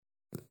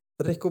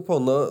Rekk opp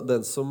hånda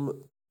den som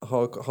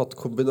har hatt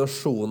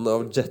kombinasjonen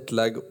av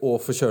jetlag og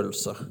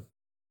forkjølelse.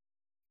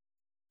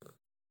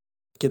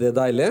 Ikke det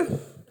deilig?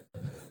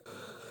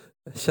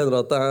 Da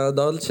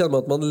kjenner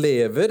man at man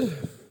lever,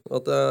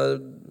 at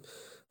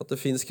det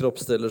finnes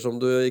kroppsdeler som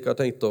du ikke har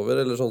tenkt over,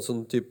 eller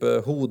sånn type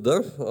hode,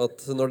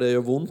 at når det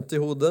gjør vondt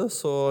i hodet,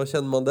 så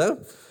kjenner man det.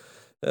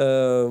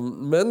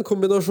 Men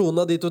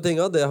kombinasjonen av de to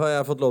tingene, det har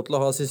jeg fått lov til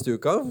å ha siste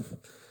uka.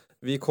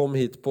 Vi kom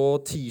hit på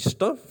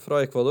tirsdag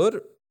fra Ecuador,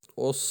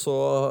 og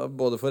så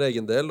både for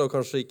egen del, og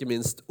kanskje ikke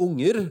minst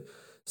unger,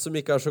 som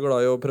ikke er så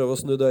glad i å prøve å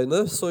snu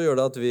døgnet, så gjør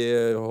det at vi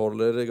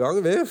holder i gang,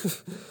 vi.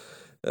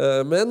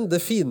 Men det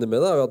fine med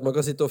det er jo at man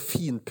kan sitte og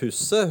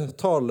finpusse,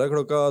 tale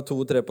klokka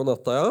 2-3 på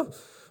natta, ja,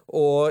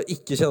 og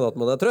ikke kjenne at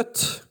man er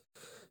trøtt.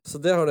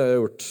 Så det har jeg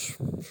gjort,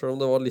 selv om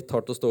det var litt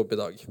hardt å stå opp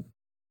i dag.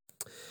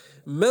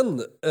 Men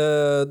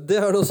det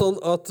er noe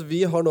sånn at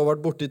vi har nå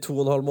vært borte i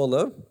 2,5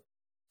 måneder,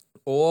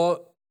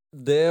 og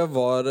det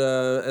var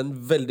en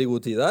veldig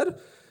god tid der,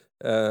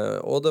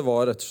 og det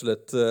var rett og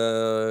slett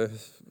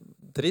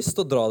trist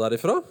å dra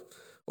derifra,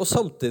 og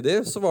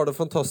samtidig så var det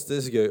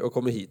fantastisk gøy å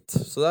komme hit.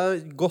 Så det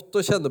er godt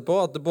å kjenne på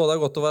at det både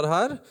er godt å være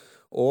her,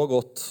 og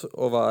godt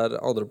å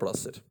være andre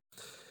plasser.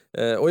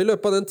 Og i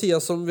løpet av den tida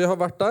som vi har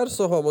vært der,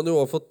 så har man jo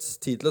også fått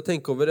tid til å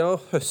tenke over, ja,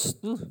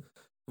 høsten,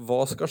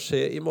 hva skal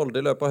skje i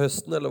Molde i løpet av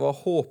høsten, eller hva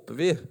håper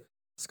vi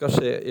skal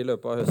skje i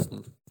løpet av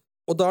høsten?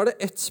 Og da er det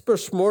et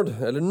spørsmål,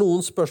 eller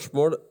noen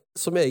spørsmål,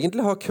 som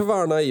egentlig har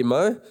kverna i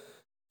meg,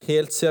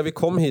 helt siden vi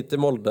kom hit til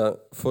Molde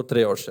for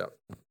 3 år siden.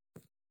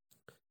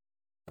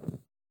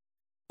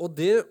 Og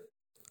det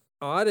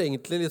er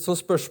egentlig litt sånn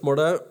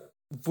spørsmålet,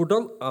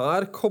 hvordan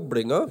er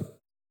koblinga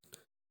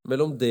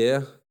mellom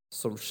det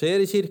som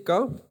skjer i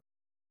kirka,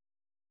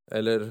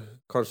 eller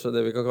kanskje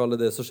det vi kan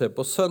kalle det som skjer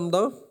på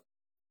søndag,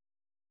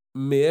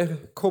 med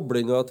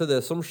koblinga til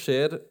det som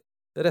skjer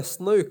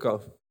resten av uka,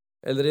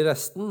 eller i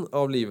resten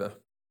av livet?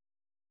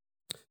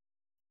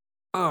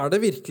 Er det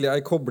virkelig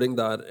en kobling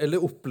der,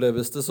 eller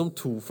oppleves det som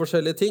 2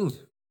 forskjellige ting?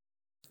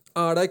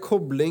 Er det en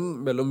kobling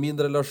mellom min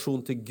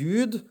relasjon til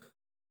Gud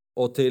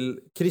og til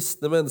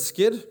kristne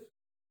mennesker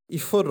i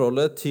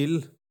forholdet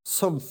til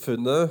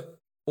samfunnet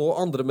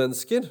og andre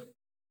mennesker?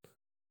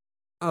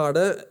 Er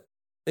det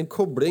en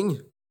kobling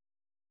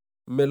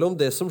mellom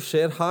det som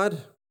skjer her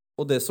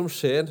og det som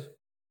skjer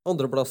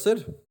andre plasser?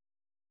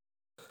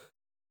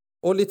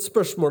 Og litt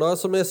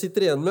spørsmålet som jeg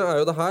sitter igjen med er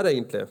jo det her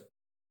egentlig.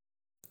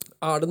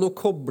 Er det noen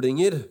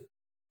koblinger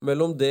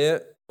mellom det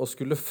å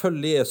skulle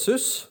følge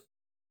Jesus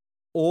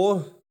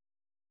og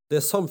det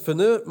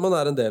samfunnet man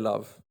er en del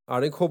av? Er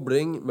det en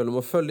kobling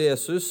mellom å følge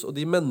Jesus og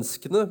de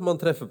menneskene man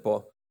treffer på?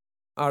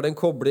 Er det en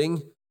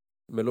kobling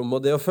mellom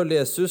det å følge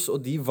Jesus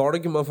og de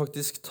valg man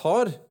faktisk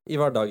tar i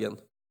hverdagen?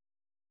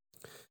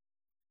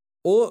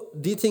 Og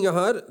de tingene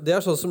her, det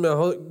er sånn som jeg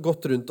har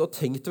gått rundt og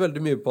tenkt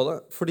veldig mye på det,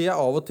 fordi jeg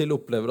av og til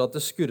opplever at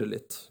det skurrer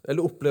litt,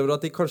 eller opplever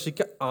at det kanskje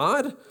ikke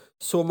er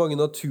så mange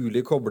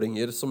naturlige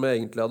koblinger som jeg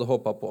egentlig hadde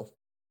håpet på.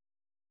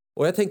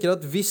 Og jeg tenker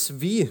at hvis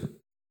vi,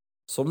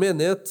 som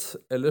menighet,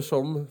 eller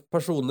som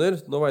personer,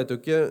 nå vet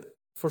jeg ikke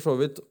for så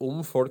vidt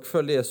om folk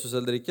følger Jesus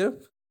eller ikke,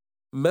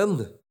 men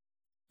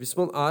hvis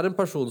man er en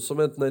person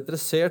som enten er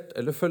interessert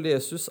eller følger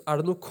Jesus,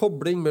 er det noe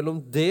kobling mellom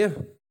det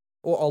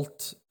og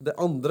alt det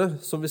andre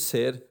som vi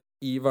ser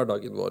i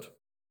hverdagen vår.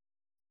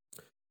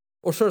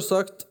 Og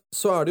selvsagt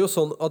så er det jo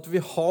sånn at vi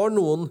har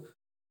noen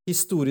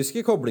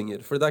historiske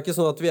koblinger, for det er ikke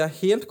sånn at vi er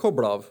helt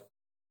koblet av.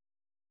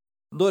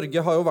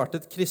 Norge har jo vært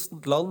et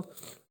kristent land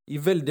i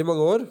veldig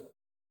mange år,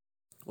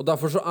 og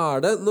derfor så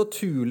er det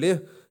naturlig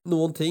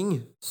noen ting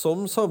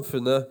som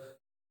samfunnet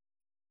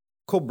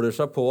kobler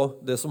seg på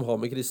det som har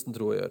med kristen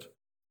tro å gjøre.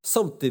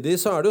 Samtidig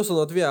så er det jo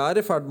sånn at vi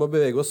er i ferd med å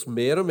bevege oss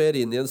mer og mer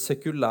inn i en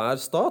sekulær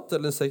stat,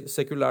 eller en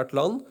sekulært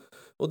land,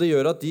 og det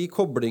gjør at de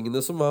koblingene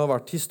som har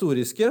vært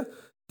historiske,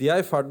 de er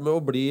i ferd med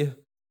å bli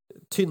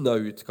tynna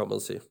ut, kan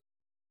man si.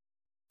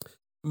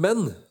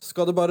 Men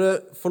skal det bare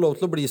få lov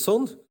til å bli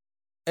sånn,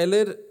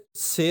 eller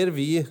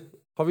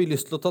har vi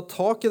lyst til å ta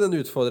tak i den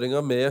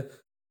utfordringen med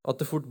at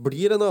det fort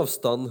blir en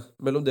avstand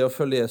mellom det å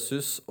følge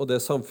Jesus og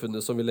det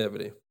samfunnet som vi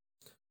lever i?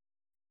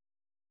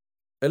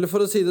 Eller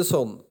for å si det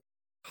sånn,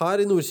 her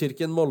i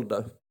Norkirken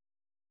Molde,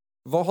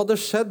 hva hadde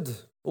skjedd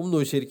om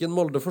Norkirken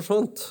Molde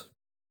forsvant?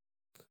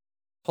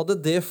 Hadde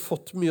det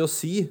fått mye å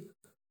si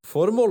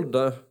for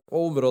Molde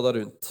og området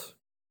rundt?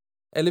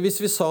 Eller hvis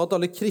vi sa at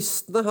alle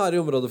kristne her i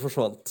området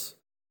forsvant,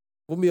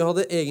 hvor mye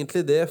hadde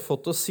egentlig det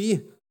fått å si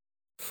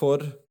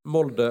for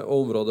Molde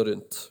og området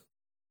rundt?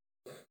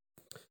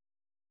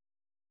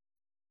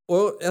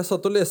 Og jeg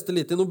satt og leste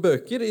litt i noen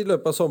bøker i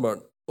løpet av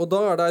sommeren, og da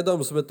er det en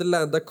dame som heter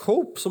Landa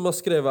Cope som har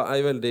skrevet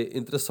en veldig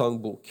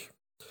interessant bok.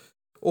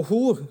 Og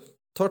hun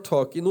tar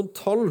tak i noen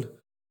tall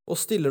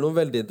og stiller noen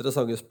veldig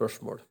interessante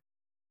spørsmål.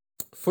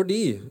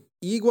 Fordi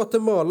i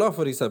Guatemala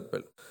for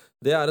eksempel,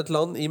 det er et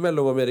land i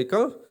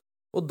Mellom-Amerika,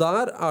 og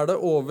der er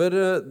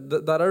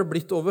det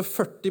blitt over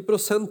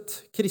 40%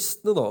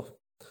 kristne da.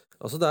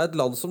 Altså det er et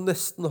land som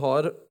nesten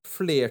har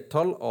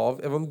flertall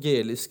av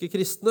evangeliske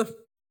kristne.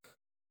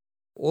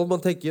 Og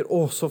man tenker,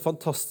 så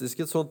fantastisk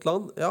et sånt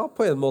land. Ja,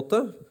 på en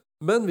måte.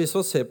 Men hvis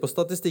man ser på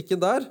statistikken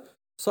der,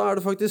 så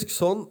det faktisk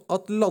sånn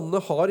at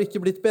landet har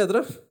ikke blitt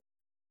bedre.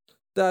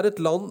 Det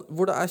et land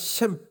hvor det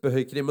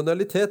kjempehøy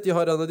kriminalitet. De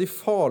har en av de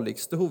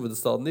farligste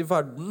hovedstadene i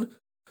verden,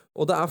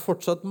 og det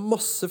fortsatt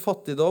masse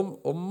fattigdom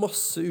og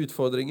masse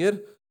utfordringer,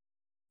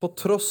 på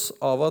tross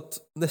av at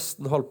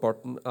nesten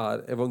halvparten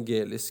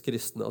evangelisk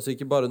kristne. Altså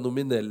ikke bare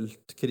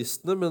nominelt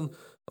kristne, men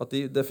at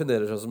de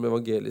definerer seg som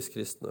evangelisk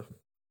kristne.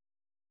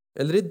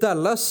 Eller i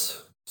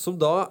Dallas, som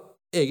da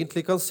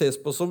egentlig kan ses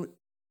på som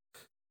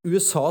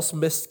USAs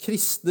mest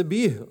kristne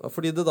by,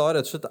 fordi det da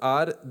rett og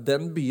slett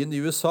den byen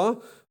i USA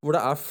hvor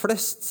det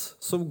flest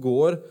som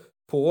går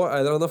på en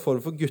eller annen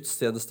form for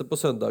gudstjeneste på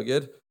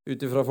søndager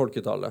utifra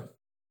folketallet.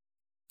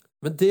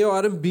 Men det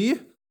en by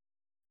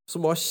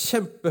som har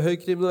kjempehøy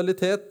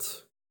kriminalitet,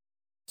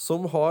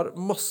 som har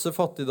masse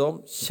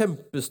fattigdom,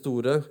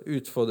 kjempestore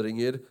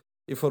utfordringer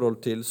i forhold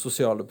til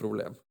sosiale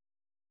problem.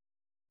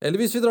 Eller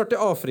hvis vi drar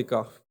til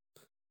Afrika.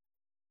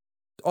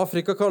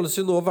 Afrika kalles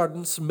jo nå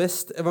verdens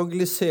mest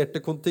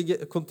evangeliserte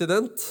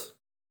kontinent,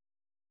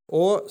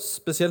 og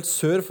spesielt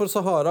sør for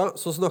Sahara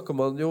så snakker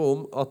man jo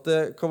om at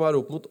det kan være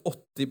opp mot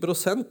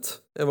 80%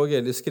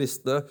 evangelisk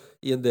kristne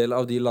i en del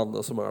av de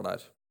landene som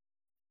der.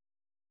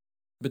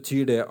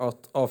 Betyr det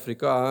at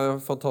Afrika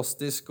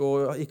fantastisk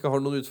og ikke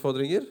har noen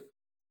utfordringer?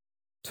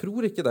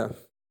 Tror ikke det.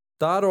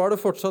 Der det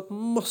fortsatt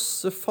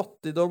masse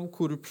fattigdom,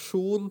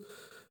 korrupsjon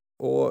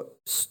og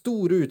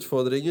store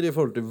utfordringer i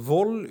forhold til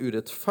vold,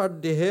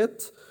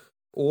 urettferdighet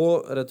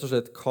og rett og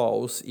slett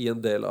kaos i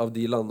en del av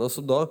de landene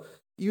som da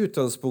i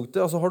utgangspunktet,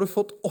 altså har du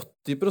fått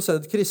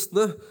 80%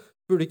 kristne,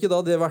 burde ikke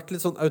da det vært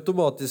litt sånn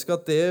automatisk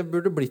at det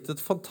burde blitt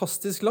et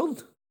fantastisk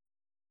land?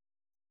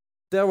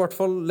 Det i hvert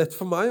fall lett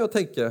for meg å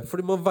tenke,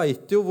 fordi man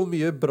vet jo hvor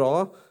mye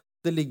bra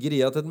det ligger i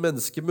at et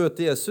menneske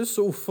møter Jesus,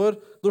 og hvorfor,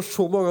 når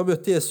så mange har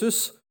møtt Jesus,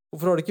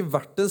 hvorfor har det ikke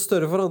vært en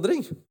større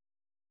forandring?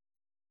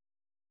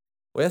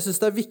 Og jeg synes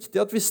det viktig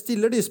at vi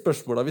stiller de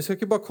spørsmålene. Vi skal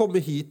ikke bare komme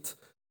hit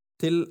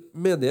til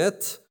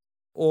menighet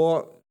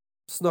og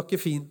snakke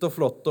fint og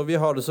flott, og vi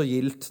har det så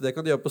gildt, det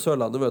kan de gjøre på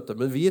Sørlandet, vet du.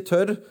 Men vi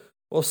tør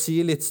å si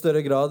i litt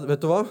større grad,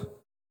 vet du hva?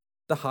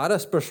 Det her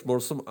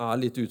spørsmål som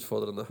litt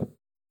utfordrende.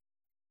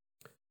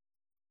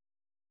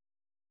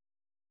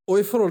 Og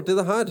i forhold til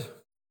det her,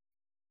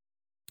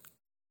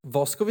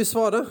 hva skal vi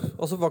svare?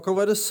 Altså, hva kan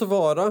være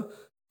svaret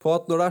på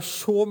at når det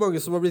så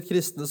mange som har blitt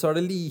kristne, så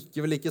det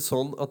likevel ikke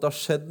sånn at det har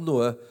skjedd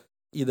noe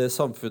i det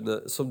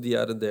samfunnet som de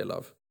en del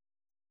av?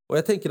 Og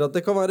jeg tenker at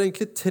det kan være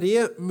egentlig 3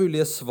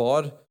 mulige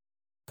svar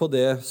på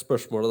det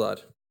spørsmålet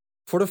der.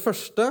 For det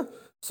første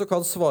så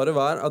kan svaret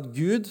være at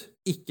Gud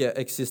ikke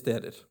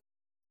eksisterer.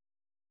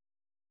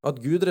 At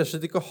Gud rett og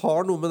slett ikke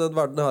har noe med den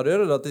verden her å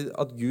gjøre, eller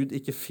at Gud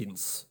ikke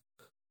finnes.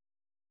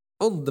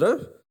 Andre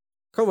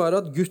kan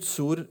være at Guds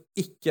ord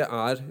ikke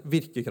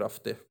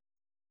virkekraftig.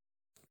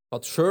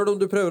 At selv om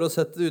du prøver å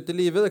sette det ut i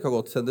livet, det kan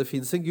godt hende det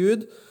finnes en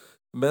Gud,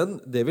 men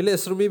det vi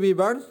leser om i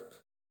Bibelen,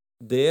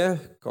 det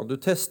kan du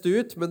teste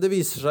ut, men det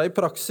viser seg i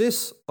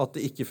praksis at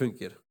det ikke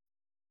funker.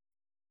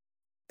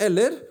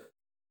 Eller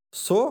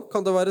så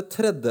kan det være et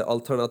tredje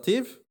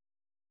alternativ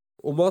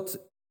om at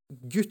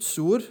Guds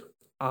ord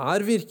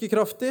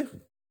virkekraftig,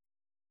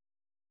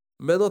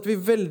 men at vi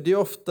veldig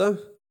ofte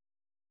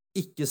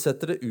ikke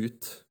setter det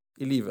ut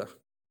i livet.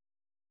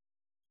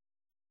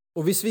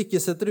 Og hvis vi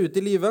ikke setter det ut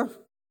i livet,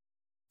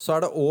 så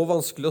det også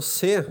vanskelig å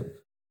se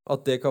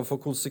at det kan få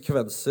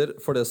konsekvenser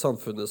for det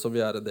samfunnet som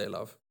vi en del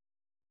av.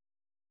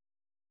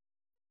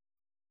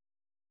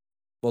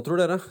 Hva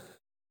tror dere?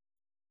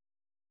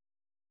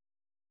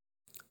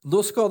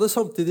 Nå skal det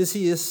samtidig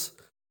sies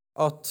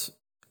at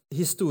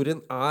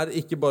historien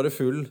ikke bare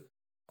full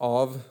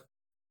av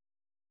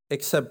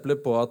eksempler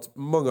på at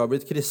mange har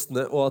blitt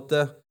kristne, og at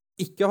det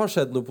ikke har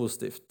skjedd noe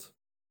positivt.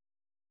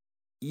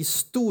 I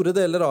store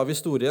deler av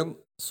historien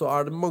så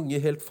det mange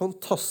helt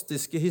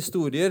fantastiske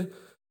historier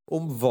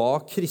om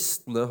hva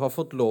kristne har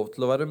fått lov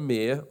til å være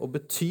med og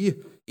bety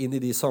inn i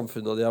de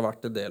samfunnene de har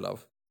vært en del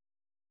av.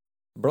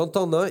 Blant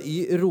annet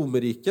i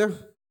Romerriket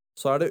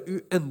så det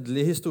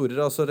uendelige historier,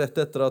 altså rett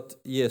etter at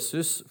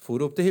Jesus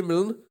for opp til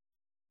himmelen,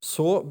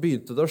 så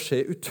begynte det å skje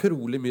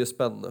utrolig mye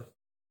spennende.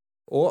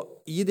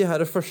 Og i de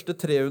her første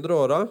 300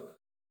 årene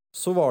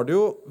så var det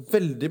jo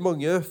veldig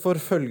mange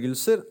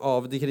forfølgelser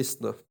av de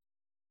kristne.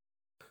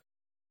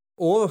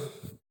 Og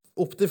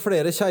opp til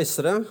flere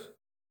keisere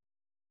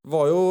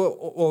var jo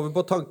over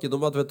på tanken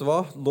om at, vet du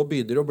hva, nå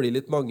begynner det å bli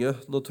litt mange,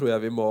 nå tror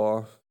jeg vi må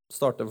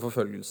starte en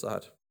forfølgelse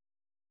her.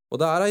 Og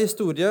det en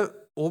historie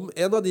om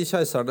en av de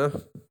keiserne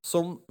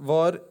som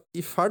var i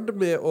ferd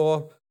med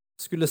å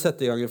skulle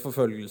sette i gang en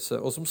forfølgelse,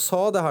 og som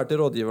sa det her til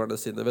rådgiverne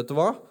sine, vet du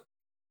hva?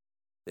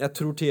 Jeg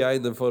tror tida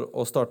inne for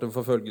å starte en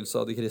forfølgelse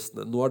av de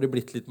kristne. Nå har de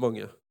blitt litt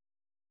mange.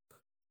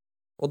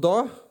 Og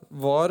da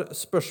var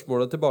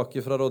spørsmålet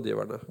tilbake fra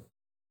rådgiverne.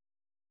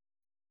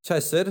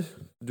 Keiser,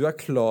 du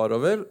klar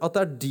over at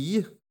det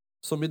de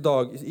som i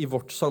dag i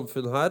vårt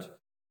samfunn her,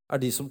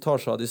 de som tar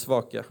seg av de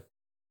svake.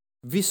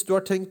 Hvis du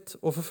har tenkt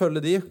å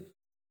forfølge de,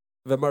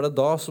 hvem det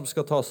da som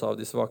skal ta seg av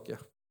de svake?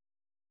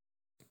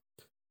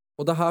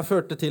 Og det her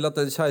førte til at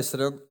den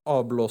keiseren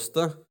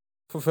avblåste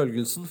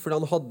forfølgelsen, fordi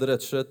han hadde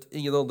rett og slett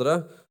ingen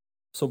andre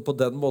som på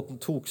den måten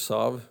tok seg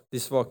av de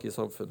svake i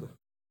samfunnet.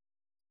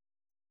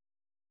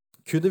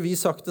 Kunne vi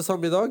sagt det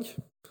samme i dag?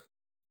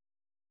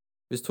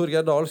 Hvis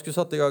Torgeir Dahl skulle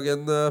satt i gang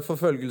en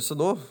forfølgelse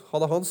nå,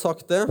 hadde han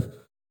sagt det?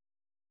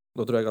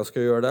 Nå tror jeg han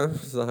skal gjøre det,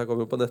 så det her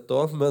kommer jo på nettet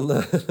også,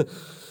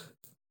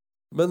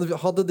 men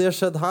hadde det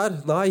skjedd her?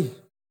 Nei,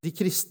 de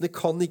kristne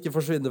kan ikke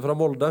forsvinne fra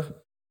Molde,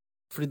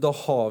 fordi da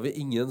har vi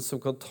ingen som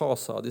kan ta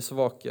seg av de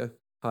svake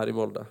her i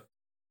Molde.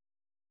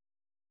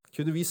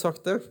 Kunne vi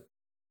sagt det?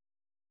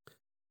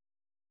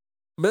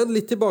 Men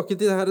litt tilbake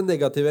til disse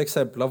negative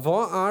eksemplene.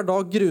 Hva da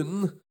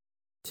grunnen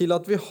til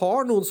at vi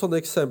har noen sånne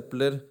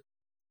eksempler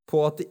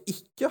på at det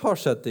ikke har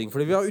skjedd ting?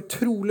 Fordi vi har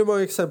utrolig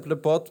mange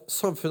eksempler på at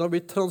samfunnet har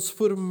blitt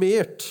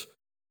transformert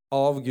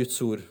av Guds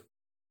ord,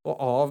 og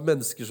av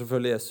mennesker som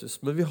følger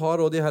Jesus. Men vi har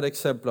også de her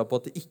eksemplene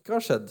på at det ikke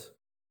har skjedd.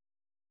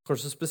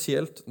 Kanskje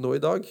spesielt nå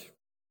i dag.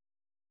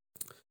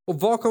 Og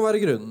hva kan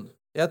være grunnen?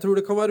 Jeg tror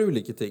det kan være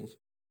ulike ting.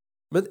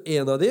 Men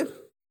en av de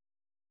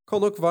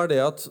kan nok være det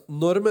at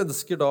når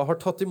mennesker da har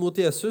tatt imot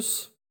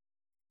Jesus,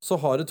 så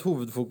har et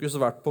hovedfokus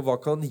vært på hva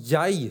kan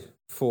jeg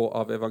få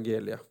av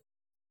evangeliet.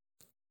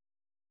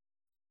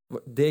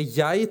 Det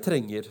jeg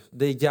trenger,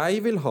 det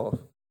jeg vil ha.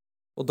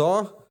 Og da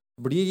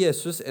blir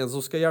Jesus en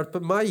som skal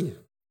hjelpe meg,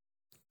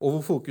 og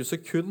hvor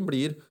fokuset kun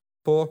blir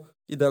på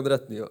i den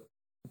retningen.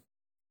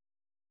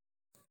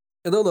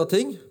 En annen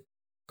ting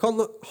kan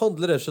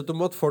handle rett og slett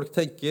om at folk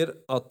tenker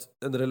at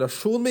en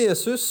relasjon med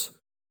Jesus,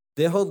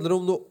 det handler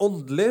om noe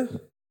åndelig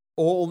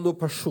og om noe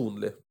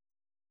personlig.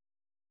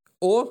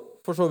 Og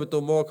for så vidt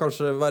om å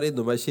kanskje være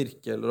innom en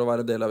kirke, eller å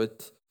være en del av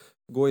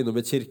gå innom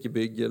et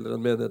kirkebygg, eller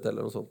en menighet,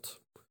 eller noe sånt.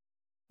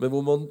 Men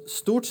hvor man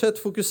stort sett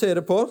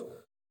fokuserer på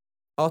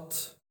at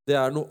det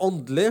er noe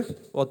åndelig,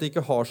 og at det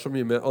ikke har så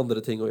mye med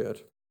andre ting å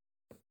gjøre.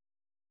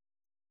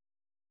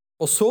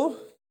 Og så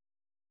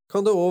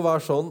kan det også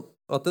være sånn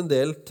at en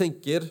del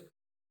tenker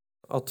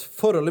at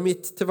forholdet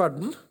mitt til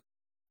verden,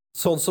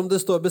 sånn som det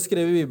står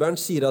beskrevet i Bibelen,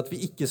 sier at vi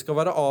ikke skal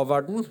være av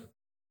verden.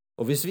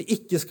 Og hvis vi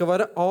ikke skal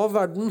være av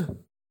verden,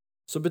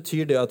 så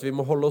betyr det at vi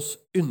må holde oss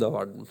unna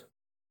verden.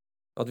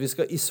 At vi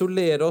skal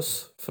isolere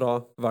oss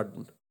fra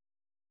verden.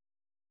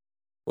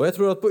 Og jeg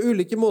tror at på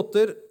ulike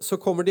måter så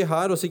kommer de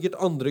her og sikkert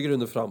andre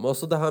grunner frem.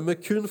 Altså det her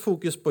med kun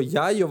fokus på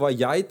jeg og hva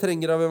jeg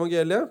trenger av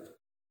evangeliet.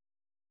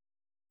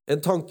 En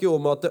tanke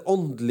om at det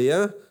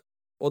åndelige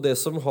og det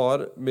som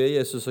har med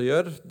Jesus å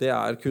gjøre, det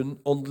er kun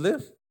åndelig.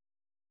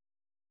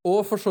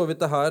 Og for så vidt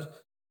det her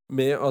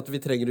med at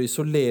vi trenger å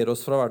isolere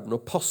oss fra verden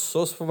og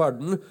passe oss for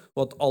verden,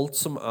 og at alt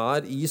som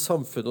er i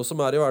samfunnet og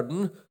som er i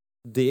verden,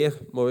 det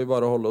må vi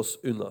bare holde oss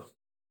unna.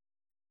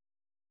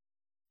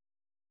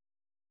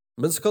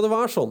 Men skal det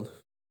være sånn?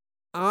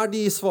 Er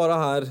de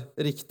svarene her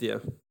riktige?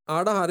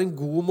 Er det her en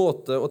god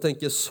måte å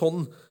tenke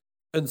sånn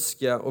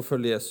ønsker jeg å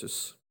følge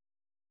Jesus?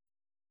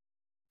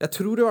 Jeg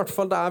tror i hvert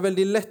fall det er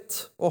veldig lett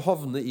å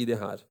havne i det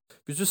her.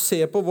 Hvis du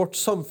ser på vårt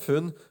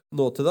samfunn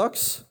nå til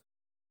dags,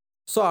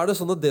 så er det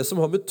sånn at det som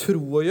har med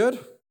tro å gjøre,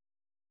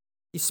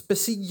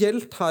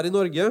 spesielt her i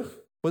Norge,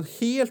 på en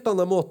helt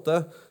annen måte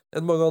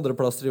enn mange andre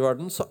plasser i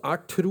verden, så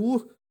er tro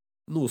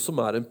noe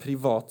som er en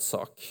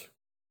privatsak.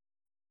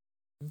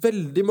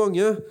 Veldig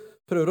mange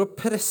prøver å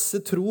presse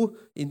tro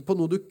inn på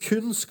noe du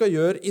kun skal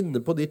gjøre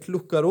inne på ditt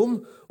lukka rom,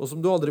 og som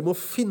du aldri må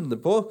finne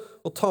på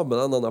å ta med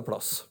deg en annen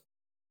plass.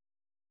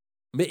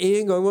 Med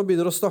en gang man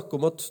begynner å snakke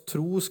om at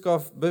tro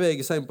skal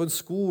bevege seg inn på en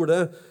skole,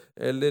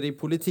 eller i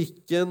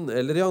politikken,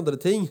 eller i andre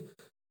ting,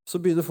 så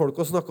begynner folk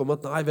å snakke om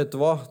at nei, vet du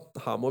hva,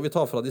 her må vi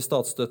ta fra de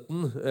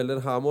statsstøtten,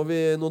 eller her må vi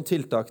noen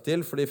tiltak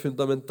til, fordi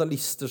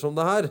fundamentalister som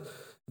det her,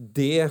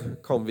 det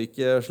kan vi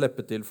ikke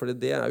slippe til, fordi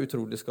det er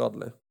utrolig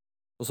skadelig.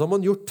 Og så har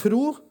man gjort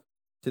tro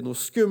til noe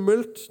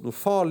skummelt, noe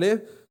farlig,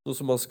 noe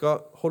som man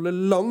skal holde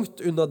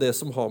langt unna det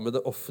som har med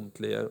det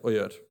offentlige å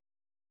gjøre.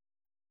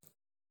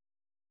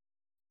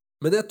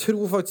 Men jeg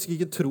tror faktisk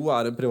ikke tro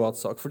er en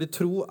privatsak, fordi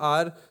tro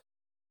er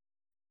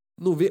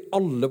noe vi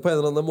alle på en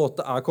eller annen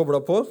måte er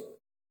koblet på,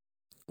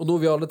 og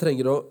noe vi alle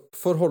trenger å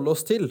forholde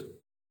oss til.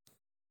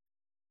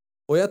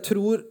 Og jeg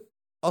tror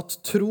at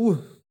tro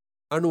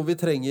er noe vi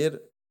trenger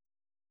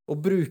å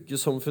bruke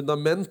som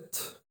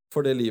fundament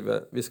for det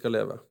livet vi skal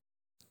leve.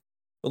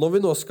 Og når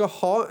vi nå skal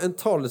ha en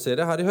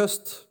taleserie her i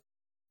høst,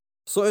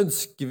 så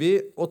ønsker vi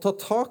å ta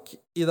tak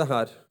i det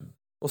her,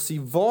 og si,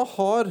 hva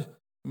har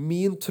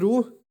min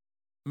tro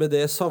med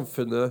det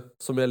samfunnet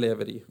som jeg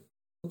lever i?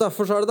 Og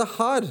derfor så er det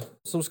her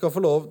som skal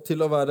få lov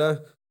til å være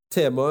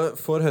temaet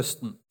for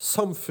høsten,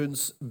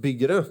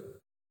 samfunnsbyggere,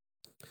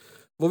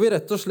 hvor vi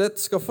rett og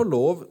slett skal få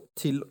lov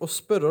til å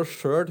spørre oss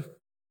selv,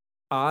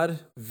 er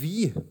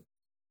vi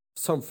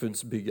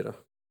samfunnsbyggere?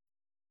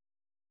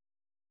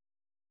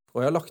 Og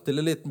jeg har lagt til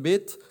en liten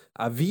bit,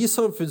 er vi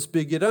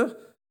samfunnsbyggere,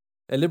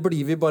 eller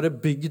blir vi bare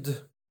bygd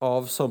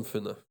av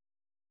samfunnet?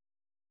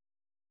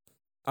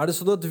 Er det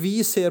sånn at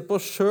vi ser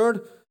på oss selv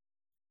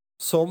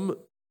som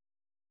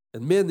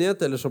en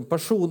menighet eller som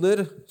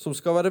personer som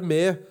skal være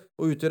med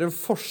og utgjøre en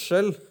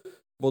forskjell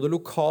både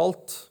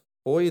lokalt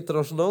og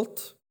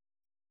internasjonalt?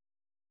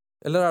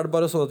 Eller er det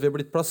bare sånn at vi har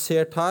blitt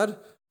plassert her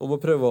og må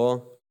prøve å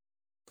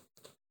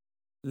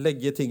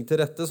legge ting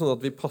til rette, sånn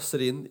at vi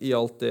passer inn i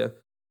alt det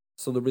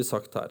som det blir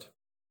sagt her?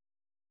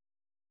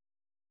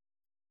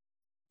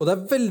 Og det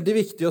er veldig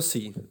viktig å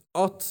si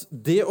at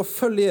det å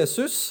følge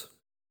Jesus,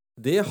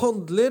 det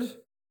handler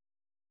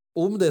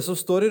om det som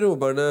står i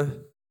Romerne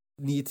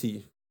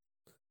 9:10.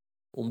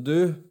 Om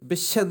du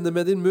bekjenner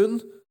med din munn,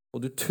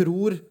 og du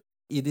tror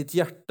i ditt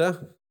hjerte,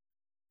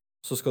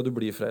 så skal du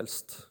bli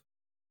frelst.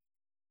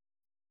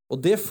 Og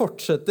det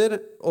fortsetter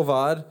å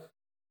være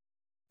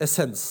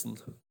essensen.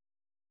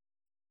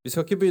 Vi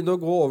skal ikke begynne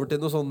å gå over til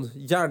noe sånn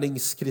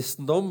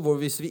gjerningskristendom, hvor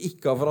hvis vi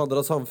ikke har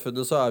forandret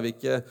samfunnet, så er vi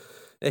ikke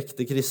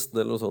ekte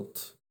kristne eller noe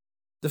sånt.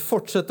 Det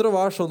fortsetter å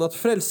være sånn at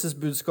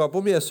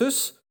frelsesbudskapet om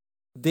Jesus,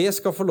 det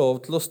skal få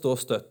lov til å stå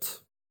støtt.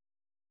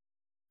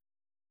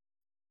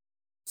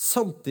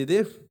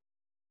 Samtidig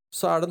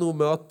så er det noe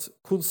med at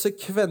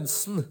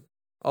konsekvensen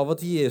av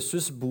at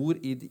Jesus bor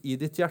i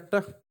ditt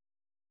hjerte,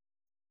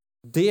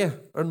 det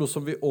er noe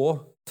som vi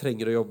også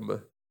trenger å jobbe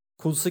med.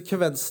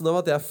 Konsekvensen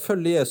av at jeg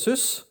følger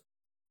Jesus,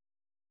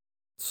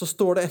 så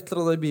står det et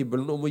eller annet i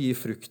Bibelen om å gi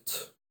frukt,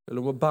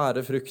 eller om å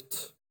bære frukt.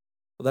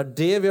 Og det er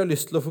det vi har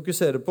lyst til å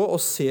fokusere på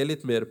og se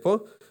litt mer på.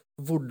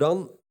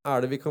 Hvordan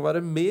er det vi kan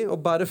være med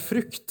og bære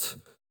frukt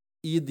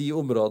i de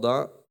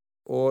områdene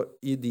og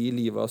i de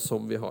livet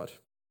som vi har?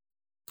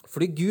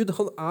 Fordi Gud,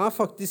 han er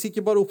faktisk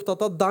ikke bare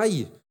opptatt av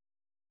deg.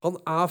 Han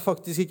er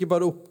faktisk ikke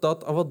bare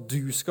opptatt av at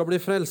du skal bli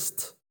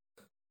frelst.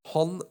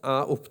 Han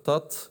er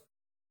opptatt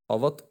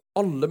av at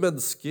alle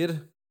mennesker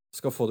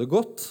skal få det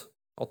godt,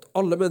 at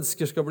alle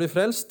mennesker skal bli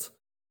frelst,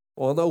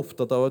 og han er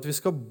opptatt av at vi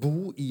skal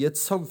bo i et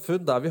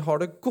samfunn der vi har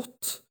det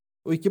godt,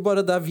 og ikke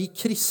bare der vi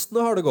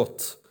kristne har det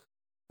godt,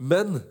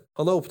 men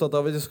han er opptatt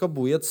av at vi skal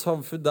bo i et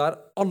samfunn der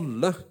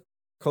alle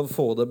kan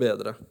få det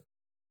bedre.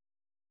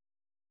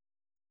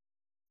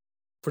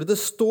 Fordi det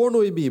står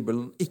noe i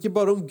Bibelen, ikke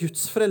bare om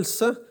Guds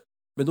frelse,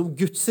 men om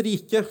Guds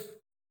rike.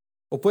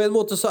 Og på en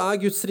måte så er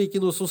Guds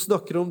rike noe som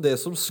snakker om det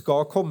som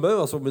skal komme,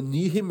 altså om en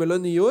ny himmel og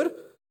en ny jord,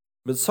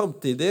 men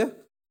samtidig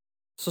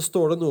så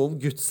står det noe om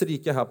Guds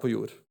rike her på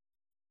jord.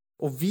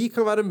 Og vi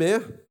kan være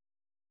med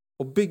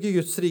og bygge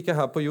Guds rike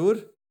her på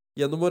jord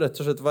gjennom å rett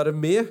og slett være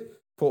med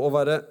på å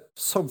være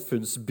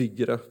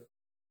samfunnsbyggere.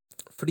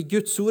 Fordi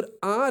Guds ord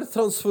er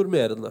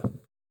transformerende.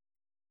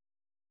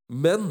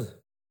 Men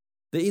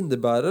det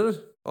innebærer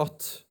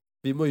at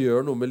vi må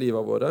gjøre noe med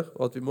livet våre,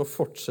 og at vi må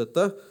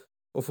fortsette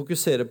å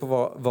fokusere på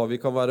hva vi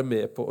kan være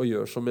med på å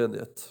gjøre som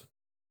menighet.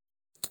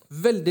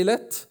 Veldig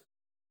lett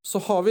så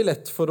har vi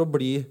lett for å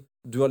bli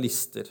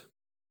dualister.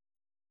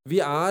 Vi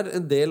er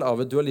en del av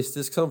et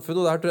dualistisk samfunn,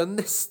 og det her tror jeg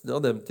nesten jeg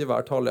har nevnt i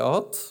hver tale jeg har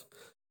hatt.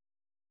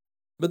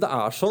 Men det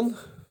er sånn.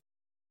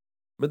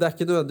 Men det er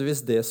ikke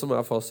nødvendigvis det som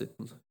er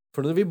fasiten.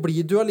 For når vi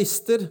blir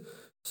dualister,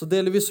 så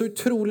deler vi så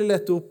utrolig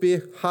lett opp i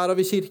her har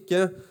vi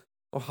kirke,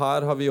 og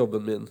her har vi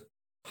jobben min.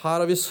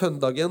 Her har vi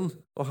søndagen,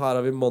 og her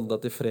har vi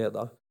mandag til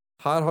fredag.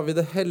 Her har vi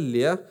det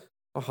hellige,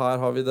 og her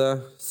har vi det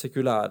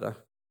sekulære.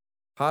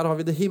 Her har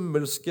vi det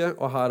himmelske,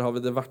 og her har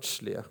vi det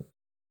verdslige.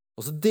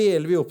 Og så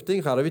deler vi opp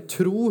ting. Her har vi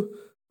tro,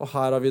 og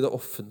her har vi det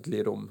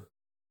offentlige rom.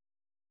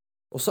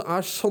 Og så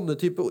er sånne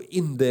type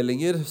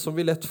inndelinger som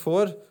vi lett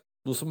får,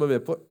 noe som er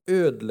med på å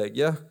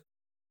ødelegge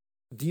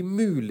de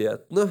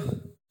mulighetene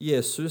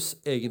Jesus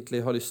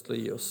egentlig har lyst til å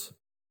gi oss.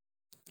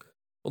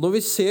 Og når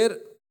vi ser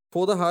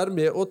på det her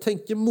med å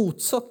tenke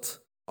motsatt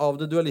av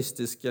det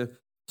dualistiske,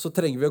 så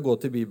trenger vi å gå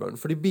til Bibelen.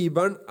 Fordi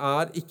Bibelen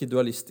er ikke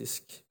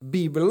dualistisk.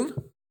 Bibelen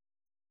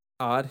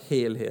er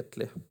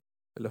helhetlig,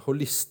 eller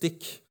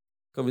holistic,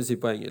 kan vi si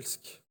på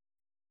engelsk.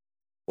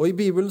 Og i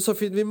Bibelen så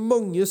finner vi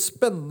mange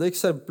spennende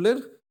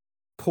eksempler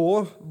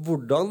på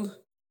hvordan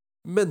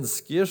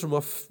mennesker som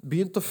har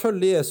begynt å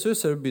følge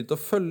Jesus, eller begynt å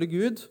følge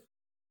Gud,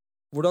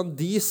 hvordan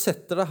de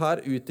setter det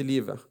her ut i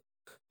livet.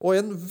 Og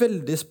en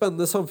veldig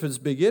spennende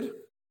samfunnsbygger,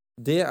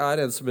 det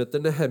er en som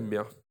heter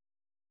Nehemja.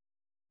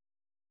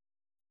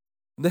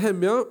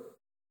 Nehemja,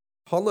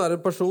 han er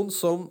en person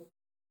som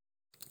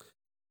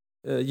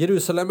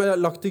Jerusalem er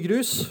lagt i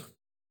grus,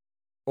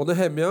 og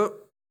Nehemja,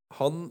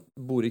 han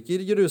bor ikke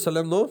i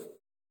Jerusalem nå,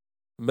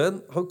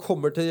 men han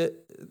kommer til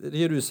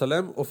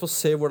Jerusalem og får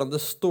se hvordan det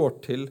står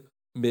til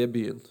med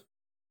byen.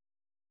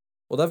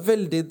 Og det er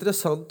veldig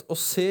interessant å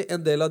se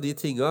en del av de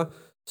tingene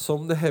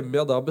som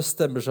Nehemja da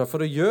bestemmer seg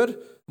for å gjøre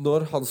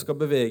når han skal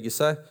bevege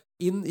seg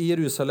inn i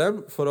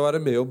Jerusalem for å være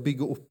med og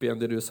bygge opp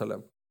igjen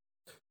Jerusalem.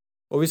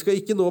 Og vi skal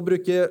ikke nå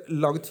bruke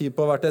lang tid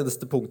på hvert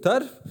eneste punkt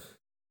her,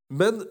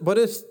 men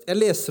bare jeg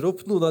leser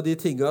opp noen av de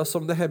tingene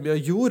som Nehemja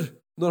gjorde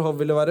når han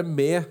ville være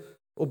med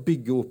og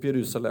bygge opp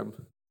Jerusalem.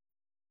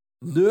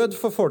 Nød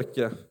for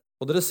folket,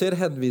 og dere ser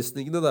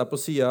henvisningene der på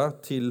siden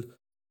til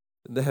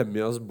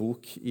Nehemjas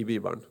bok i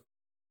Bibelen.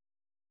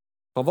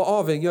 Han var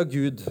avhengig av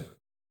Gud.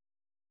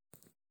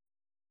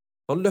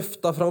 Han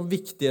løftet fram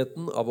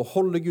viktigheten av å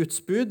holde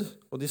Guds bud,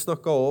 og de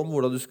snakket også om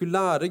hvordan du skulle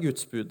lære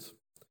Guds bud.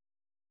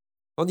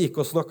 Han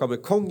gikk og snakket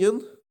med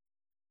kongen,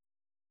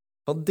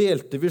 Han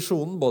delte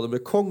visjonen både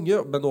med konge,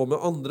 men også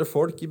med andre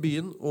folk i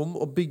byen om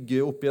å bygge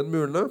opp igjen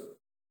murene.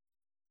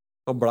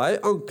 Han ble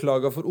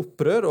anklaget for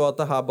opprør, og at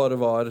det her bare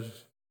var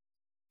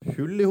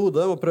hull i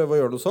hodet å prøve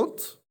å gjøre noe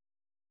sånt.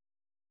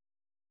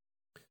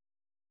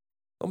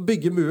 Han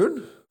bygger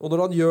muren, og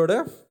når han gjør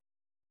det,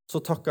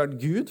 så takker han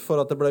Gud for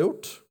at det ble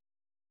gjort.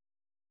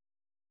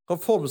 Han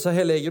får med seg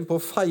hele egen på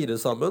å feire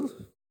sammen.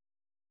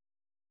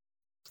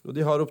 Og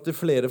de har opp til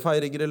flere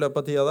feiringer i løpet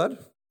av tida der.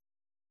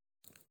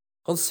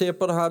 Han ser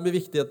på det her med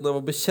viktigheten av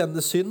å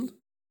bekjenne synd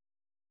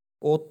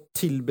og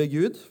tilbe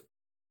Gud.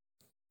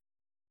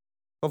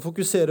 Han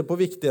fokuserer på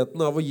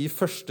viktigheten av å gi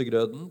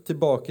førstegrøden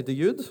tilbake til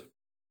Gud.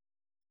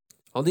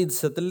 Han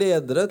innsetter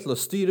ledere til å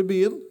styre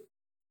byen.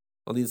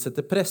 Han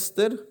innsetter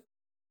prester.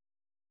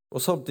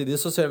 Og samtidig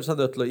så ser han seg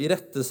nødt til å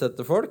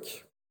irettesette folk.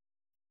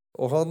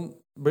 Og han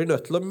blir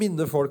nødt til å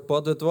minne folk på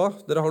at, vet du hva,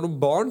 dere har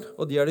noen barn,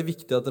 og de er det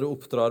viktig at dere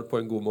oppdrar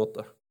på en god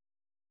måte.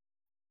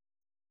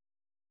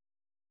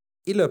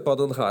 I løpet av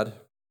den her,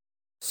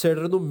 ser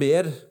dere noe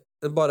mer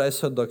enn bare en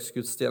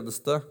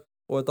søndagsgudstjeneste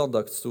og et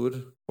andaktsord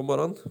på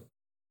morgenen?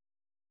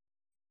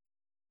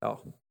 Ja.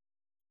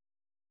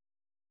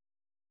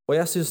 Og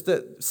jeg synes det,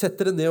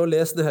 setter dere ned og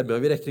les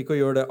Nehemja, vi rekker ikke å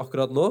gjøre det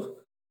akkurat nå,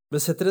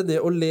 men setter dere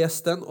ned og les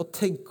den og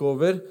tenk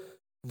over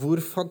hvor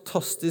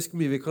fantastisk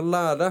mye vi kan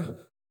lære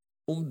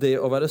om det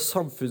å være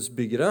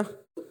samfunnsbyggere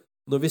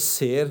når vi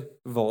ser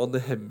hva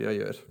Nehemja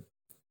gjør.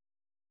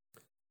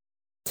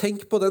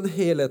 Tenk på den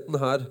helheten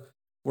her,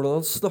 hvordan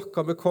han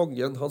snakket med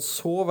kongen, han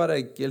så hver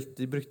enkelt,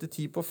 de brukte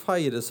tid på å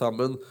feire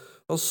sammen.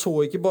 Han så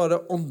ikke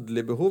bare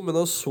åndelig behov, men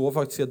han så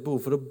faktisk et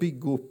behov for å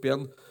bygge opp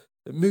igjen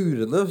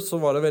murene,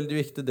 som var en veldig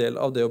viktig del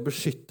av det å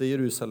beskytte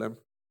Jerusalem.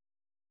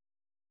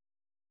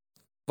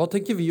 Hva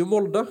tenker vi om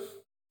Molde,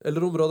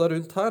 eller området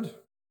rundt her?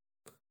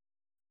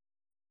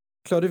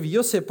 Klarer vi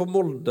å se på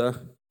Molde,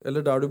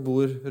 eller der du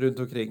bor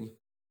rundt omkring,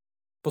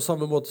 på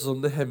samme måte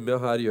som Nehemja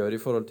her gjør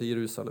i forhold til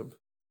Jerusalem?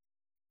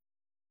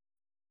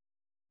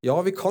 Ja,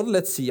 vi kan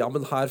lett si, ja,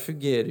 men her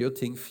fungerer jo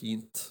ting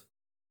fint.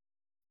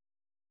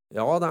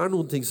 Ja, det er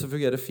noen ting som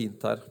fungerer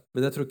fint her,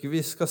 men jeg tror ikke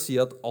vi skal si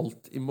at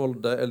alt i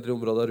Molde eller i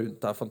området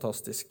rundt er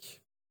fantastisk.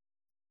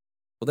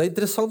 Og det er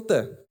interessant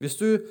det. Hvis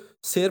du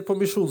ser på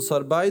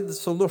misjonsarbeid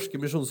som norske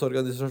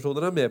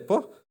misjonsorganisasjoner er med på,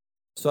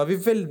 så er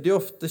vi veldig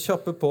ofte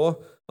kjappe på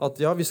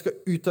at ja, vi skal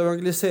ut og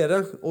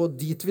evangelisere, og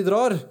dit vi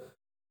drar,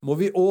 må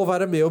vi også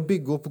være med å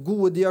bygge opp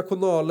gode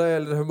diakonale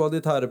eller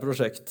humanitære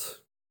prosjekt.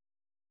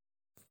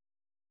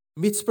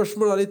 Mitt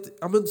spørsmål er litt,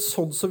 ja, men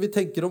sånn som vi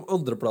tenker om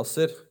andre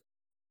plasser,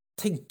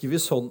 tenker vi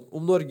sånn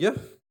om Norge?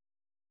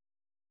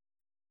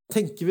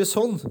 Tenker vi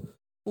sånn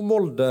om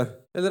Molde,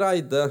 eller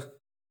Eide,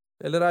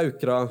 eller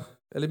Aukra,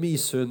 eller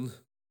Misund?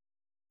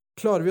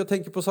 Klarer vi å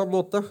tenke på samme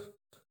måte?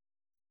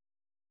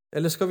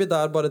 Eller skal vi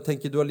der bare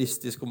tenke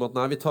dualistisk om at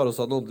nei, vi tar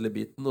oss av den åndelige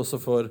biten, og så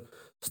får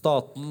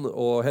staten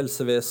og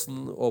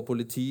helsevesen og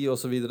politi og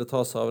så videre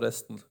ta seg av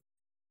resten?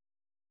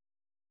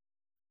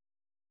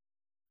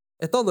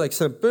 Et annet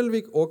eksempel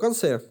vi også kan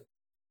se,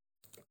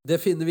 det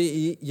finner vi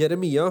i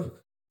Jeremia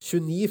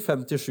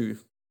 29:5-7.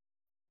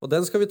 Og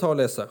den skal vi ta og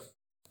lese.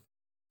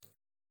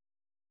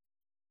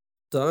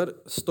 Der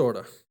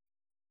står det: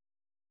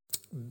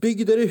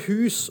 Bygg dere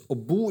hus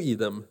og bo i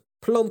dem,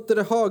 plant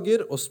dere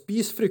hager og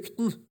spis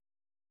frukten.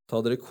 Ta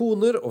dere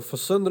koner og få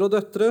sønner og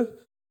døtre,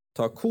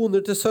 ta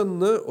koner til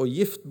sønnene og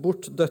gift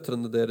bort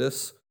døtrene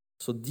deres,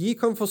 så de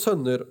kan få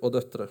sønner og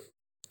døtre.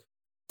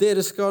 Der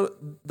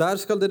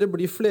skal dere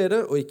bli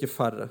flere og ikke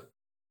færre.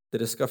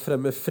 Dere skal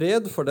fremme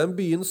fred for den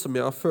byen som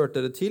jeg har ført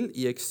dere til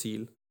i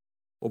eksil,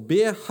 og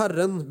be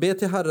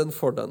til Herren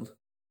for den.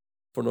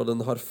 For når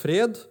den har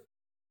fred,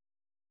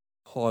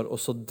 har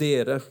også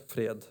dere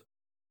fred.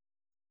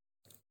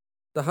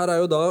 Dette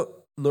er jo da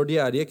når de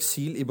er i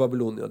eksil i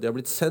Babylonia. De har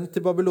blitt sendt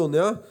til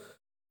Babylonia,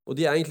 og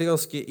de er egentlig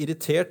ganske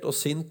irritert og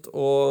sint,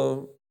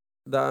 og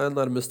det er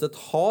nærmest et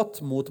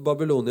hat mot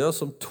Babylonia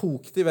som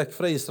tok de vekk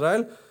fra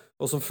Israel,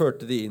 og som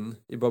førte de inn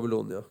i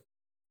Babylonia.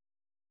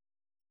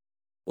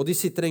 Og de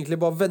sitter egentlig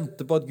bare og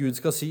venter på at Gud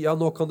skal si, ja,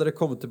 nå kan dere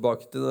komme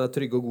tilbake til den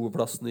trygge og gode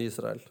plassen i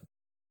Israel.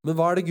 Men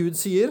hva er det Gud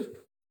sier?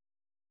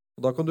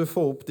 Og da kan du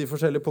få opp de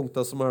forskjellige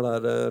punktene som er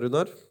der,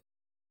 Runar.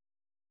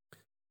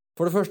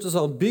 For det første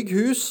sa han, bygg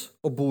hus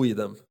og bo i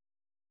dem.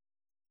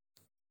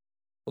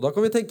 Og da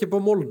kan vi tenke på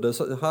Molde.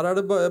 Her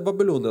er det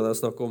Babylonia det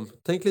er snakk om.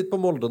 Tenk litt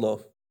på Molde nå.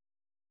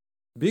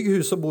 Bygg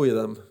hus og bo i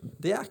dem.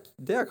 Det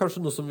er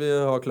kanskje noe som vi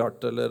har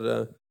klart,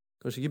 eller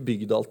kanskje ikke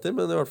bygd alltid,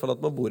 men i hvert fall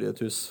at man bor i et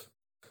hus.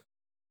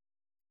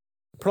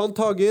 Plant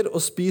hager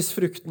og spis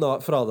frukten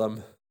fra dem.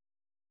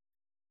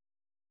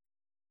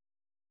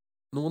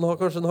 Noen har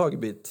kanskje en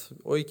hagebit,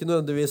 og ikke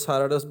nødvendigvis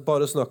her er det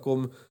bare snakk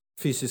om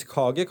fysisk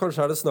hage,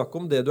 kanskje er det snakk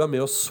om det du er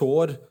med å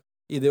sår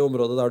i det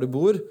området der du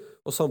bor,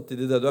 og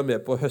samtidig det du er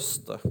med på å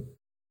høste.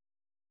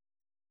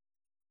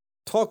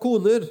 Ta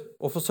koner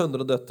og få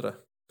sønner og døtre.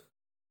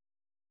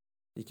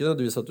 Ikke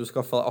nødvendigvis at du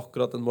skaffer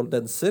akkurat en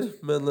moldenser,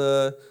 men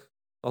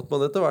at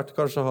man etter hvert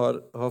kanskje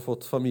har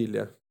fått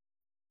familie.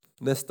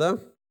 Neste.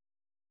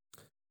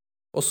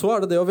 Og så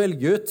er det å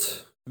velge ut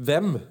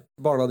hvem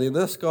barna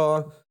dine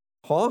skal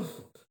ha.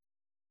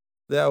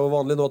 Det jo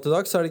vanlig nå til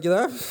dags, det ikke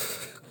det?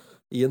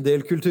 I en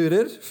del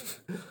kulturer.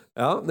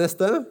 Ja,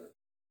 neste.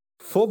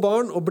 Få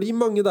barn og bli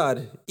mange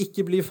der,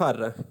 ikke bli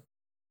færre.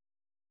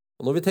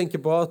 Og når vi tenker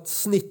på at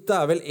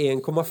snittet vel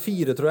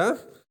 1,4, tror jeg,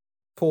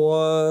 på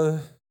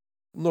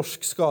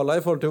norsk skala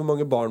i forhold til hvor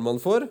mange barn man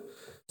får,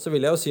 så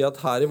vil jeg jo si at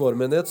her i vår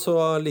menighet så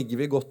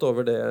ligger vi godt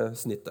over det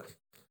snittet.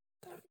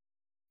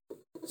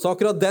 Så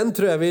akkurat den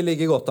tror jeg vi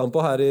ligger godt an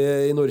på her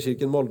i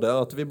Norkirken Molde,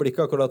 at vi blir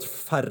ikke akkurat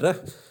færre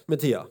med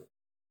tida.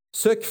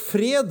 Søk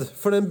fred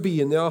for den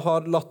byen jeg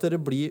har latt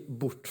dere bli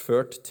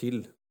bortført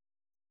til.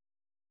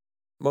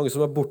 Mange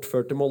som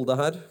bortført til Molde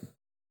her?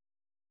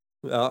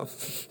 Ja.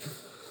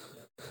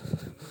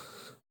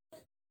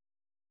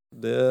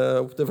 Det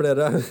opp til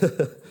flere.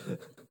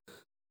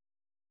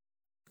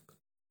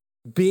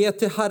 Be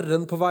til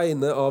Herren på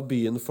vegne av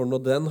byen, for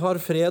når den har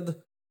fred,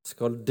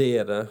 skal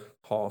dere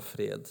ha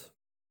fred.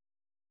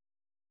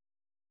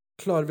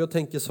 Klarer vi å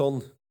tenke sånn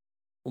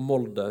om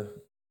Molde,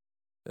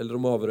 eller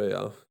om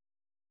Averøya,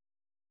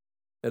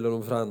 eller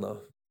om Fræna,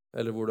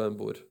 eller hvor du enn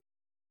bor?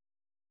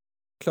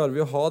 Klarer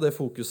vi å ha det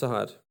fokuset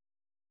her?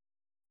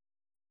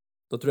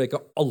 Da tror jeg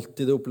ikke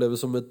alltid det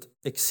oppleves som et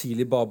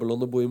eksil i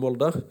Babylon å bo i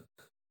Molde,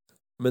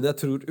 men jeg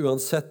tror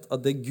uansett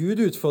at det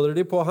Gud utfordrer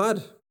de på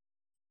her,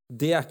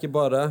 det ikke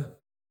bare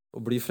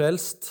å bli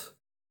frelst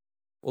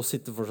og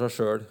sitte for seg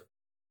selv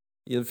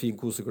i en fin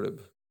koseklubb.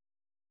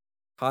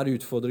 Her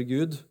utfordrer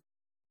Gud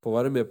på å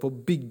være med på å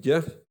bygge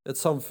et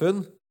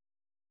samfunn,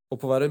 og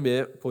på å være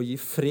med på å gi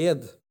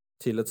fred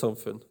til et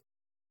samfunn.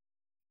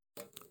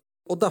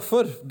 Og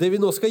derfor, det vi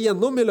nå skal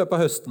gjennom i løpet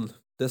av høsten,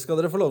 det skal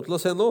dere få lov til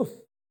å se nå.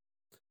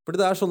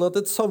 Fordi det sånn at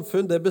et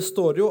samfunn, det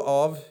består jo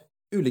av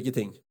ulike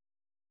ting.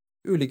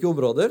 Ulike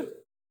områder.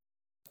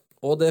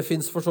 Og det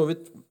finnes for så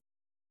vidt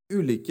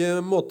ulike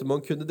måter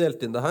man kunne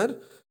delt inn det her.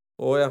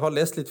 Og jeg har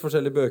lest litt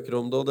forskjellige bøker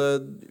om det, og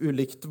det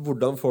ulikt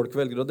hvordan folk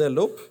velger å dele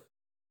det opp.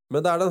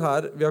 Men det den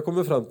her vi har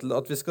kommet frem til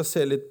at vi skal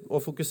se litt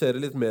og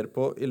fokusere litt mer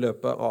på i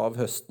løpet av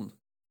høsten.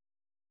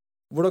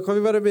 Hvordan kan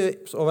vi være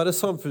med å være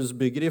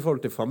samfunnsbyggere i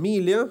forhold til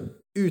familie,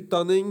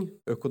 utdanning,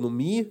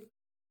 økonomi,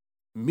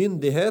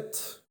 myndighet,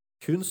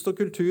 kunst og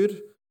kultur,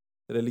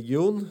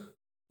 religion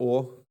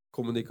og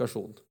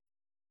kommunikasjon.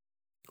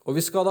 Og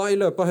vi skal da i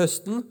løpet av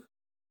høsten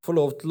få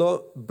lov til å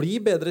bli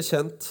bedre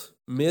kjent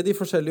med de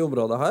forskjellige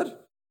områdene her.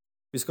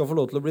 Vi skal få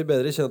lov til å bli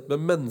bedre kjent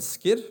med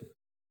mennesker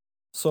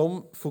som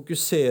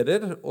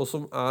fokuserer og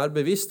som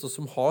bevisst og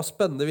som har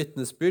spennende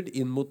vitnesbyrd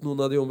inn mot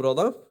noen av de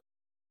områdene.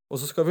 Og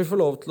så skal vi få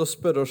lov til å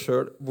spørre oss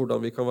selv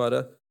hvordan vi kan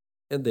være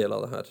en del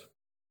av det her.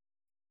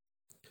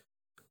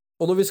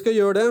 Og når vi skal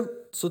gjøre det,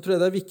 så tror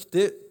jeg det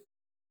viktig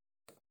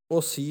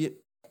å si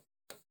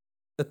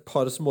et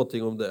par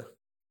småting om det.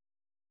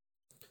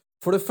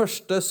 For det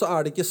første så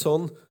det ikke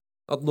sånn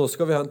at nå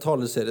skal vi ha en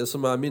taleserie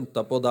som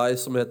myntet på deg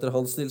som heter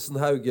Hans Nilsen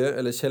Hauge,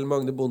 eller Kjell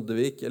Magne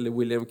Bondevik, eller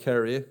William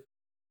Carey,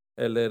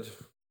 eller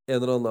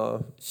en eller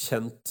annen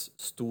kjent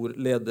stor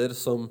leder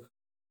som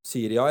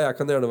sier, ja, jeg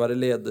kan gjerne være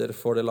leder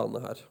for det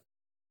landet her.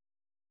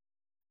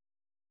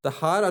 Det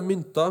her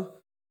myntet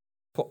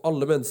på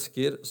alle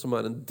mennesker som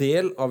en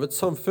del av et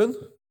samfunn,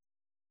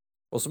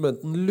 og som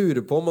enten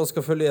lurer på om man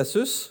skal følge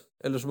Jesus,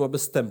 eller som har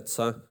bestemt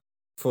seg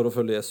for å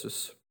følge Jesus.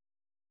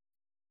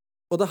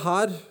 Og det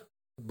her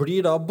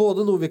blir da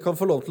både noe vi kan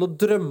få lov til å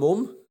drømme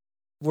om,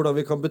 hvordan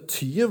vi kan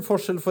bety en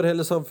forskjell for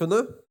hele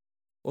samfunnet,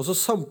 og så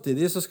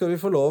samtidig så skal vi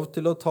få lov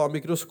til å ta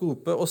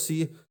mikroskopet og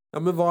si, ja,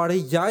 men hva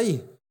det jeg?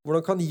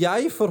 Hvordan kan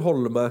jeg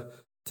forholde meg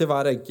til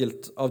hver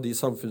enkelt av de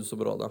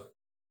samfunnsområdene?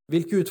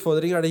 Hvilke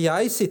utfordringer det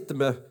jeg sitter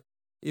med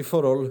i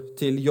forhold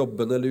til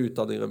jobben eller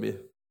utdanningen min?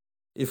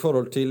 I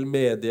forhold til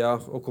media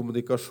og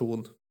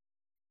kommunikasjon?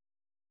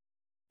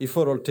 I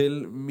forhold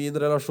til min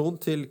relasjon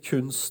til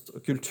kunst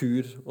og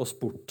kultur og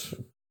sport?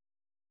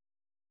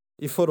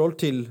 I forhold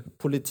til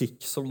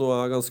politikk, som nå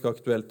ganske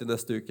aktuelt de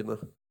neste ukene?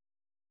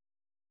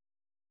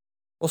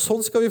 Og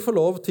sånn skal vi få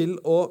lov til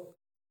å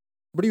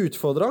bli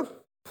utfordret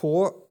på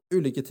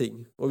ulike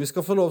ting. Og vi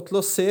skal få lov til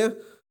å se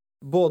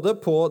både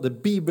på det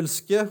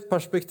bibelske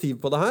perspektiv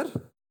på det her.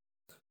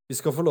 Vi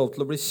skal få lov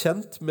til å bli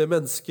kjent med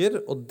mennesker,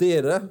 og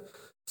dere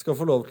skal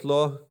få lov til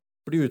å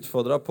bli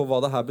utfordret på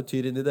hva det her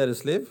betyr inn i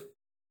deres liv.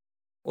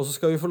 Og så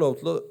skal vi få lov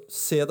til å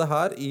se det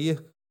her i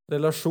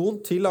relasjon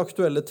til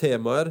aktuelle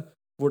temaer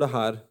hvor det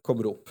her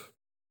kommer opp.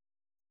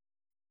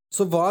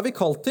 Så hva vi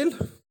kalt til?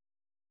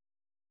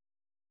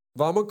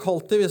 Hva man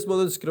kalt til hvis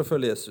man ønsker å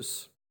følge Jesus?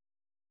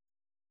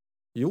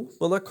 Jo,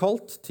 man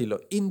kalt til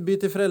å innby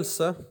til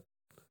frelse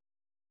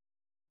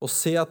og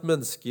se at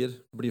mennesker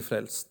blir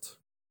frelst.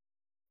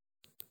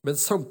 Men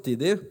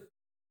samtidig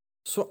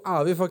så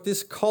vi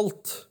faktisk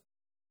kalt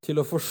til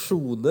å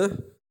forsone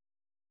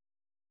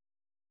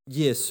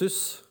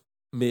Jesus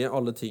med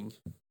alle ting.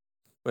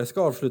 Og jeg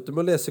skal avslutte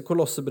med å lese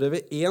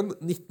Kolossebrevet 1,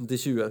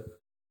 19-20.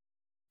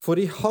 For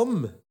i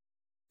ham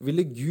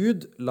ville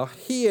Gud la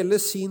hele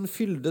sin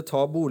fylde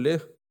ta bolig,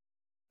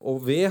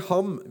 og ved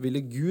ham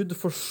ville Gud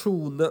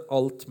forsone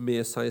alt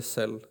med seg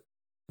selv.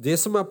 Det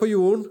som på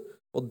jorden,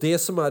 og det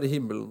som i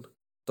himmelen.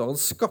 Da han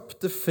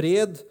skapte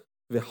fred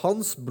ved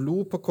hans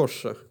blod på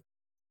korset.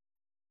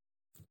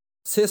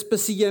 Se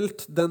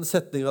spesielt den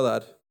setningen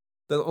der,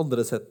 den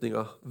andre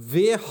setningen.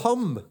 Ved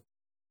ham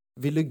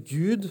ville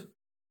Gud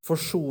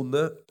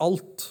forsone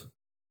alt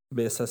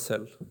med seg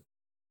selv.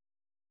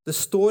 Det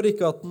står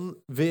ikke at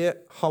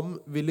ved ham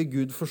ville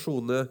Gud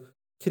forsone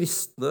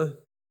kristne,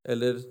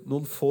 eller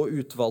noen få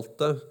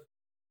utvalgte,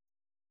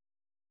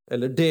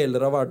 eller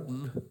deler av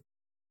verden,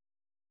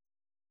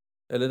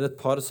 eller et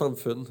par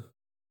samfunn,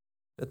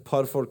 et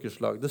par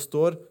folkeslag. Det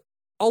står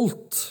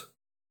alt.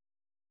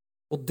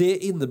 Og det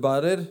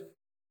innebærer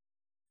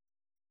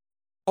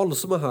alle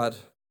som her,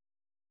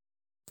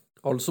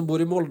 alle som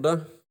bor i Molde,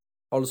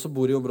 alle som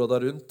bor i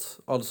området rundt,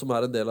 alle som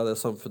en del av det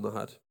samfunnet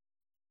her.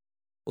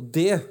 Og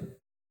det,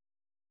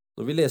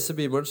 når vi leser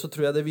Bibelen, så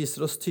tror jeg det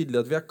viser oss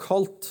tydelig at vi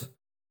kalt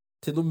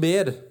til noe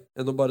mer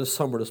enn å bare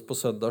samles på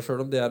søndag.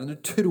 Selv om det en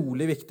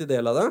utrolig viktig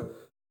del av det,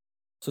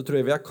 så tror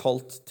jeg vi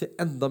kalt til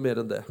enda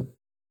mer enn det.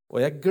 Og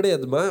jeg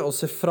gleder meg og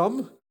ser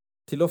fram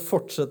til å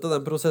fortsette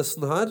den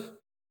prosessen her,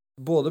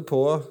 både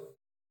på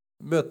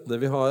møtene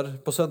vi har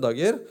på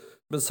søndager,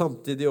 men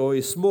samtidig også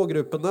i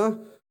smågruppene,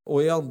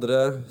 og i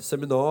andre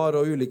seminar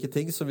og ulike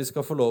ting som vi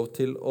skal få lov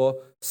til å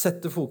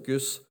sette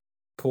fokus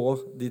på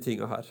de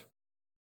tingene her.